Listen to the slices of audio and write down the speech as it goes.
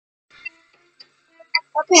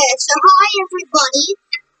Okay, so hi everybody.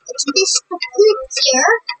 It's Mr. Poops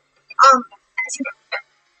here.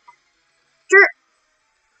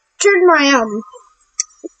 Turn my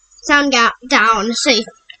sound down so you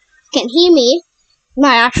can hear me.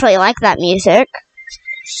 I actually like that music.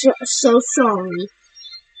 So sorry.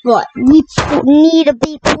 But we need to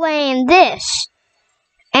be playing this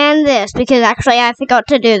and this because actually I forgot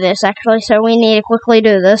to do this so we need to quickly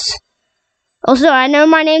do this. Also, I know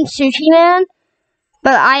my name's Sushi Man,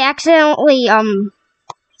 but I accidentally I'm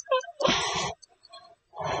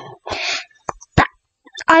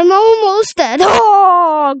almost dead.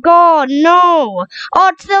 Oh god, no. Oh,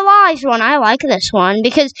 it's the lies one. I like this one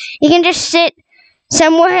because you can just sit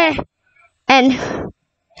somewhere and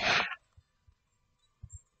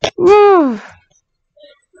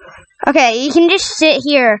okay, you can just sit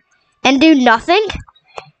here and do nothing.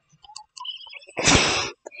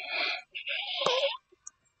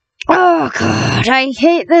 Oh god, I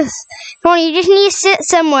hate this. Come on, you just need to sit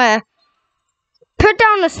somewhere. Put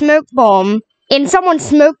down a smoke bomb in someone's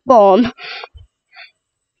smoke bomb.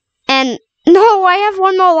 And no, I have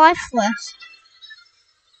one more life left.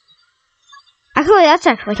 Actually, that's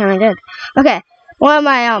actually kind of good. Okay, one of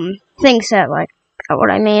my things said like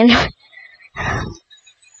what I mean.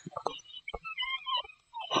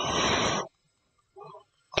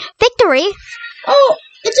 Victory? Oh,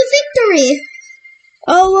 it's a victory.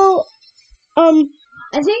 Oh well, I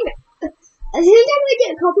think I'm gonna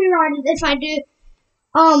get copyrighted if I do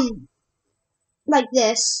like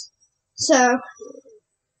this. So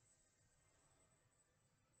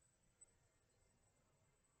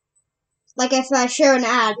like if I show an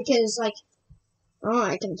ad because like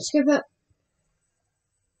I can skip it.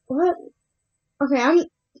 What?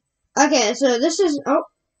 Okay, so this is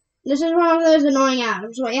one of those annoying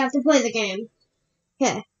ads where you have to play the game.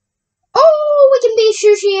 Okay. Oh, we can be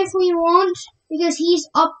Sushi if we want because he's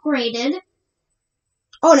upgraded.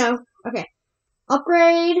 Oh no. Okay.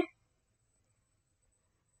 Upgrade.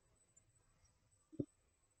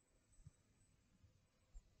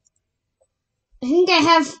 I think I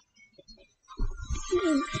have.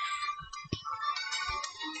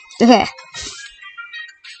 Okay.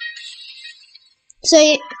 So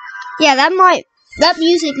yeah, that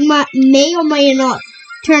music may or may not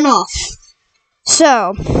turn off.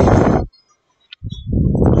 So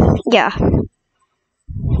yeah.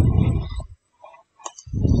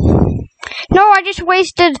 No, I just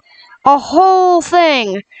wasted a whole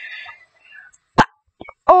thing.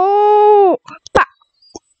 Oh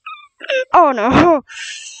no.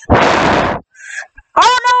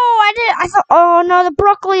 Oh no, I thought, oh no, the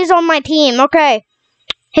broccoli's on my team. Okay.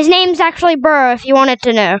 His name's actually Burr, if you wanted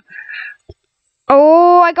to know.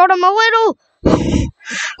 Oh, I got him a little.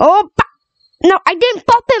 Oh, no, I didn't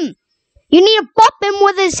bop him. You need to bop him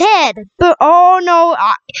with his head. But, oh no,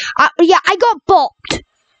 yeah, I got bopped.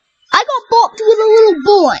 I got bopped with a little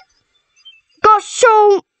bullet. Got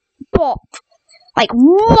so bopped. Like,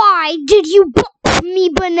 why did you bop me,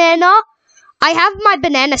 banana? I have my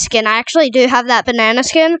banana skin. I actually do have that banana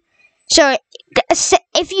skin. So,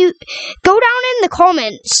 if you go down in the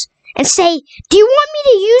comments and say, do you want me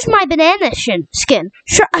to use my banana skin?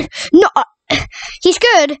 Sure. No, he's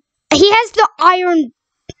good. He has the iron.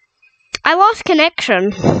 I lost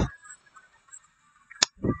connection.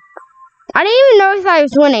 I didn't even know if I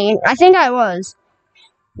was winning. I think I was.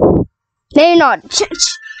 Maybe not.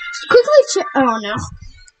 Quickly check. Oh no.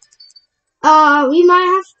 We might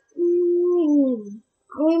have.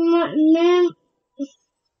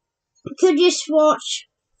 We could just watch.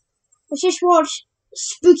 Let's just watch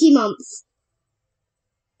Spooky Month.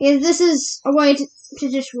 Yeah, this is a way to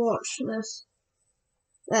just watch this.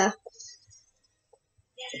 There.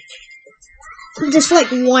 Just like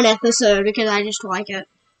one episode because I just like it.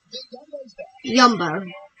 Yumbo.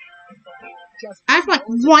 I have like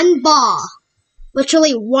one bar.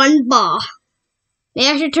 Literally one bar. They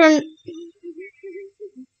actually turn.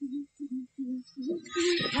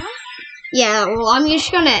 Yeah, well, I'm just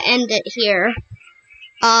gonna end it here.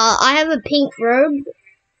 I have a pink robe,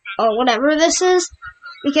 or whatever this is,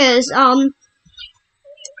 because,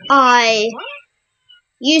 I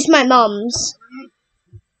used my mom's.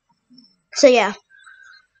 So, yeah.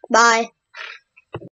 Bye.